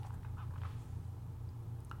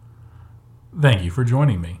Thank you for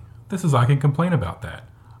joining me. This is I Can Complain About That.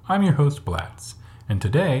 I'm your host, Blatz, and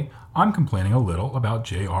today I'm complaining a little about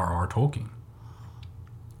J.R.R. Tolkien.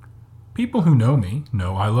 People who know me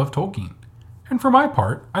know I love Tolkien, and for my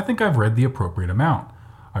part, I think I've read the appropriate amount.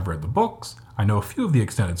 I've read the books, I know a few of the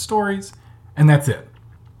extended stories, and that's it.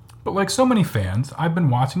 But like so many fans, I've been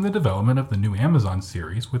watching the development of the new Amazon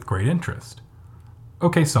series with great interest.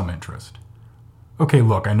 Okay, some interest. Okay,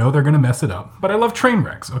 look, I know they're going to mess it up, but I love train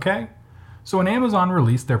wrecks, okay? So when Amazon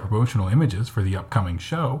released their promotional images for the upcoming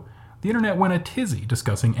show, the internet went a tizzy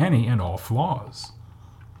discussing any and all flaws.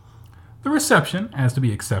 The reception, as to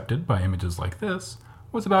be accepted by images like this,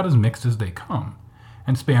 was about as mixed as they come,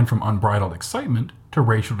 and spanned from unbridled excitement to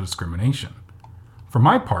racial discrimination. For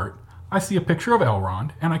my part, I see a picture of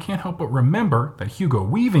Elrond, and I can't help but remember that Hugo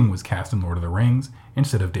Weaving was cast in Lord of the Rings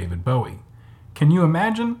instead of David Bowie. Can you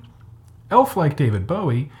imagine? Elf-like David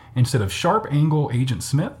Bowie instead of sharp-angle Agent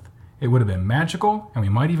Smith? It would have been magical, and we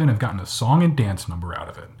might even have gotten a song and dance number out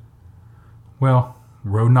of it. Well,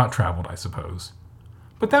 road not traveled, I suppose.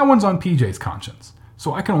 But that one's on PJ's conscience,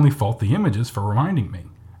 so I can only fault the images for reminding me.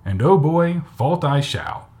 And oh boy, fault I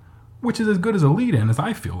shall. Which is as good as a lead-in as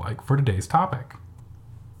I feel like for today's topic.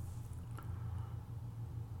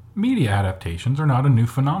 Media adaptations are not a new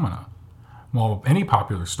phenomena. While any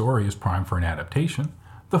popular story is primed for an adaptation,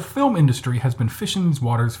 the film industry has been fishing these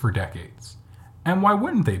waters for decades. And why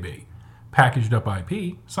wouldn't they be? Packaged up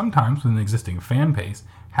IP, sometimes with an existing fan base,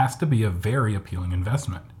 has to be a very appealing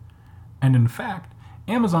investment. And in fact,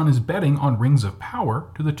 Amazon is betting on Rings of Power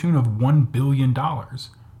to the tune of $1 billion.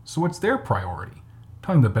 So what's their priority?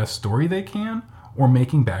 Telling the best story they can, or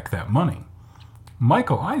making back that money?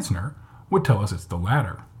 Michael Eisner would tell us it's the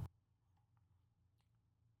latter.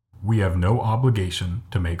 We have no obligation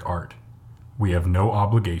to make art. We have no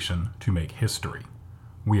obligation to make history.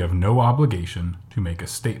 We have no obligation to make a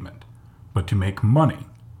statement. But to make money,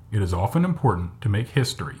 it is often important to make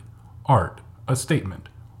history, art, a statement,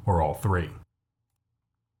 or all three.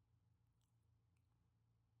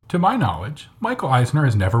 To my knowledge, Michael Eisner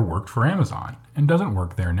has never worked for Amazon and doesn't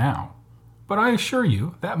work there now. But I assure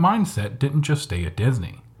you, that mindset didn't just stay at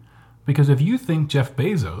Disney. Because if you think Jeff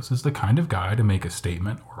Bezos is the kind of guy to make a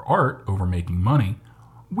statement or art over making money,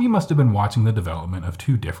 we must have been watching the development of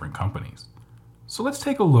two different companies. So let's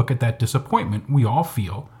take a look at that disappointment we all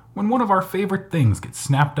feel when one of our favorite things gets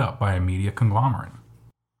snapped up by a media conglomerate.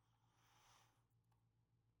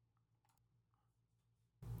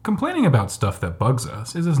 Complaining about stuff that bugs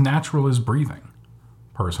us is as natural as breathing.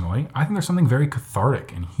 Personally, I think there's something very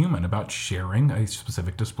cathartic and human about sharing a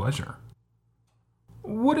specific displeasure.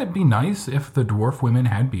 Would it be nice if the dwarf women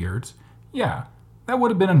had beards? Yeah, that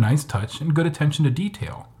would have been a nice touch and good attention to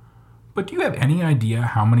detail. But do you have any idea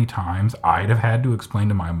how many times I'd have had to explain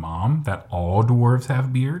to my mom that all dwarves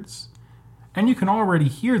have beards? And you can already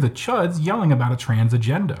hear the chuds yelling about a trans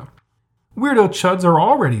agenda. Weirdo chuds are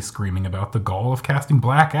already screaming about the gall of casting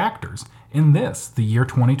black actors in the year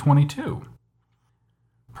 2022.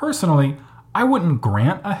 Personally, I wouldn't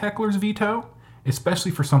grant a heckler's veto,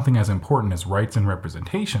 especially for something as important as rights and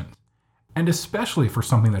representation, and especially for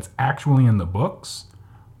something that's actually in the books.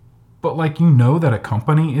 But that a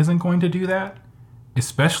company isn't going to do that,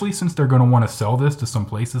 especially since they're going to want to sell this to some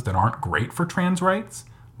places that aren't great for trans rights,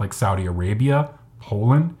 like Saudi Arabia,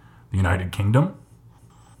 Poland, the United Kingdom.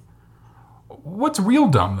 What's real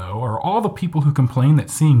dumb, though, are all the people who complain that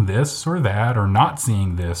seeing this or that or not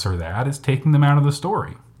seeing this or that is taking them out of the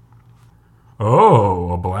story.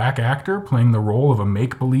 Oh, a black actor playing the role of a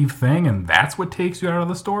make-believe thing and that's what takes you out of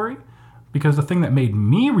the story? Because the thing that made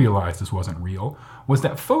me realize this wasn't real was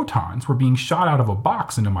that photons were being shot out of a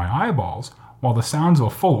box into my eyeballs while the sounds of a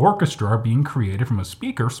full orchestra are being created from a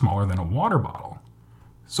speaker smaller than a water bottle.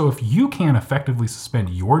 So if you can't effectively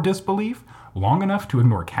suspend your disbelief long enough to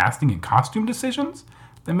ignore casting and costume decisions,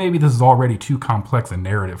 then maybe this is already too complex a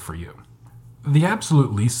narrative for you. The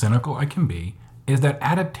absolute least cynical I can be is that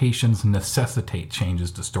adaptations necessitate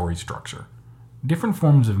changes to story structure. Different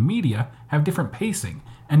forms of media have different pacing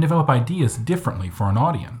and develop ideas differently for an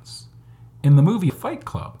audience. In the movie Fight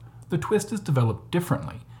Club, the twist is developed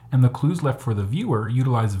differently, and the clues left for the viewer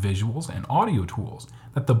utilize visuals and audio tools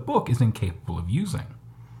that the book is incapable of using.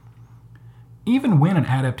 Even when an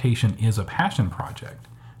adaptation is a passion project,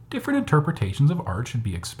 different interpretations of art should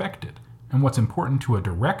be expected, and what's important to a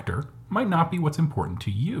director might not be what's important to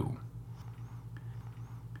you.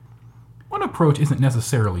 One approach isn't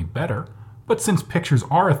necessarily better, but since pictures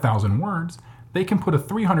are 1,000 words, they can put a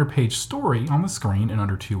 300-page story on the screen in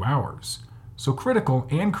under 2 hours. So critical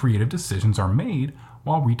and creative decisions are made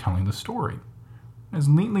while retelling the story. As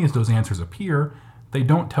neatly as those answers appear, they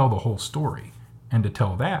don't tell the whole story, and to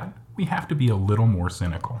tell that, we have to be a little more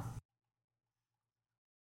cynical.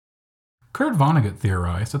 Kurt Vonnegut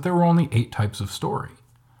theorized that there were only 8 types of story.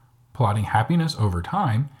 Plotting happiness over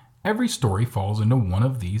time, every story falls into one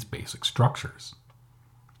of these basic structures.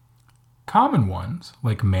 Common ones,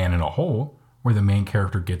 like Man in a Hole, where the main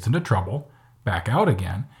character gets into trouble, back out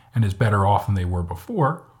again, and is better off than they were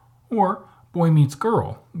before, or Boy Meets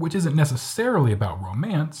Girl, which isn't necessarily about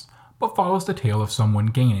romance, but follows the tale of someone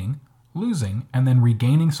gaining, losing, and then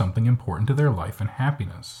regaining something important to their life and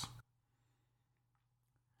happiness.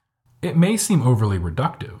 It may seem overly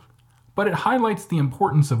reductive, but it highlights the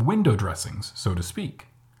importance of window dressings, so to speak.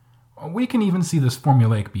 We can even see this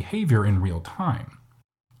formulaic behavior in real time.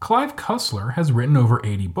 Clive Cussler has written over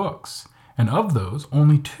 80 books, and of those,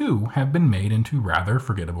 only 2 have been made into rather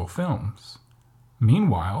forgettable films.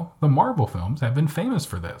 Meanwhile, the Marvel films have been famous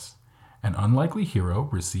for this. An unlikely hero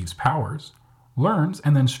receives powers, learns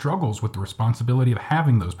and then struggles with the responsibility of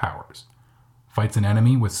having those powers, fights an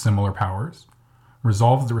enemy with similar powers,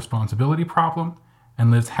 resolves the responsibility problem,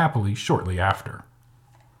 and lives happily shortly after.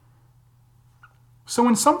 So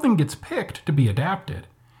when something gets picked to be adapted,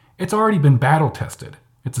 it's already been battle-tested.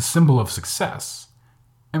 It's a symbol of success.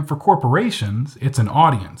 And for corporations, it's an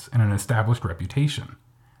audience and an established reputation.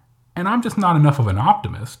 And I'm just not enough of an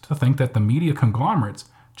optimist to think that the media conglomerates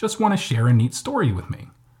just want to share a neat story with me.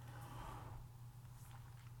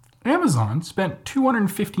 Amazon spent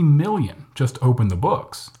 $250 million just to open the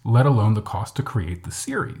books, let alone the cost to create the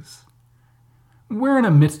series. We're in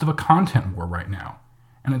the midst of a content war right now,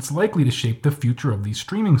 and it's likely to shape the future of these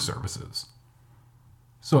streaming services.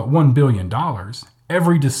 So at $1 billion,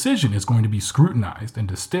 every decision is going to be scrutinized and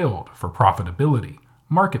distilled for profitability,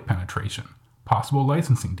 market penetration, possible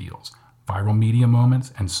licensing deals, viral media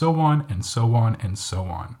moments, and so on and so on and so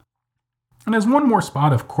on. And as one more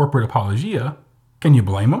spot of corporate apologia, can you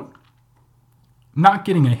blame them? Not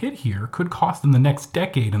getting a hit here could cost them the next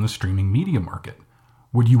decade in the streaming media market.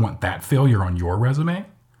 Would you want that failure on your resume?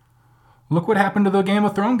 Look what happened to the Game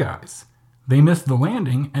of Thrones guys. They missed the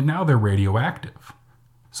landing and now they're radioactive.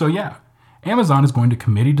 So yeah, Amazon is going to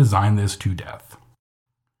committee design this to death.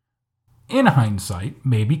 In hindsight,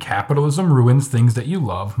 maybe capitalism ruins things that you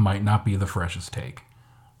love might not be the freshest take.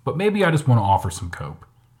 But maybe I just want to offer some cope,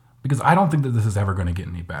 because I don't think that this is ever going to get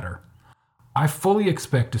any better. I fully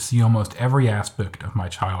expect to see almost every aspect of my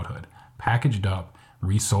childhood packaged up,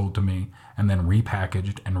 resold to me, and then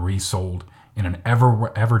repackaged and resold in an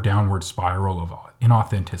ever downward spiral of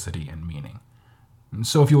inauthenticity and meaning.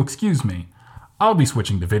 So if you'll excuse me, I'll be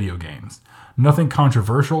switching to video games. Nothing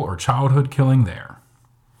controversial or childhood killing there.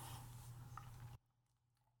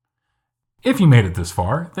 If you made it this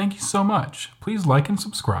far, thank you so much. Please like and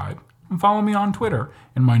subscribe, and follow me on Twitter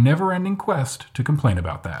in my never-ending quest to complain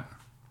about that.